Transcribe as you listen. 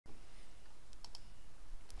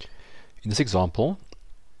In this example,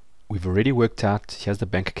 we've already worked out, here's the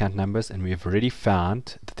bank account numbers, and we have already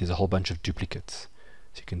found that there's a whole bunch of duplicates.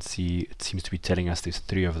 So you can see it seems to be telling us there's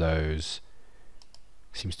 3 of those.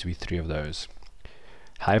 Seems to be 3 of those.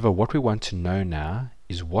 However, what we want to know now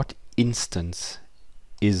is what instance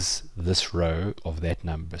is this row of that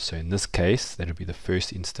number. So in this case, that would be the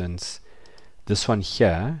first instance. This one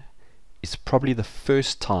here is probably the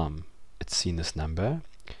first time it's seen this number.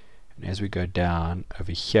 And as we go down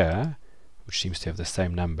over here, which seems to have the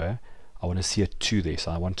same number, I want to see a 2 there.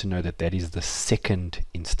 So I want to know that that is the second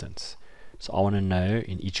instance. So I want to know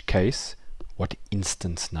in each case what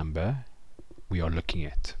instance number we are looking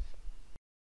at.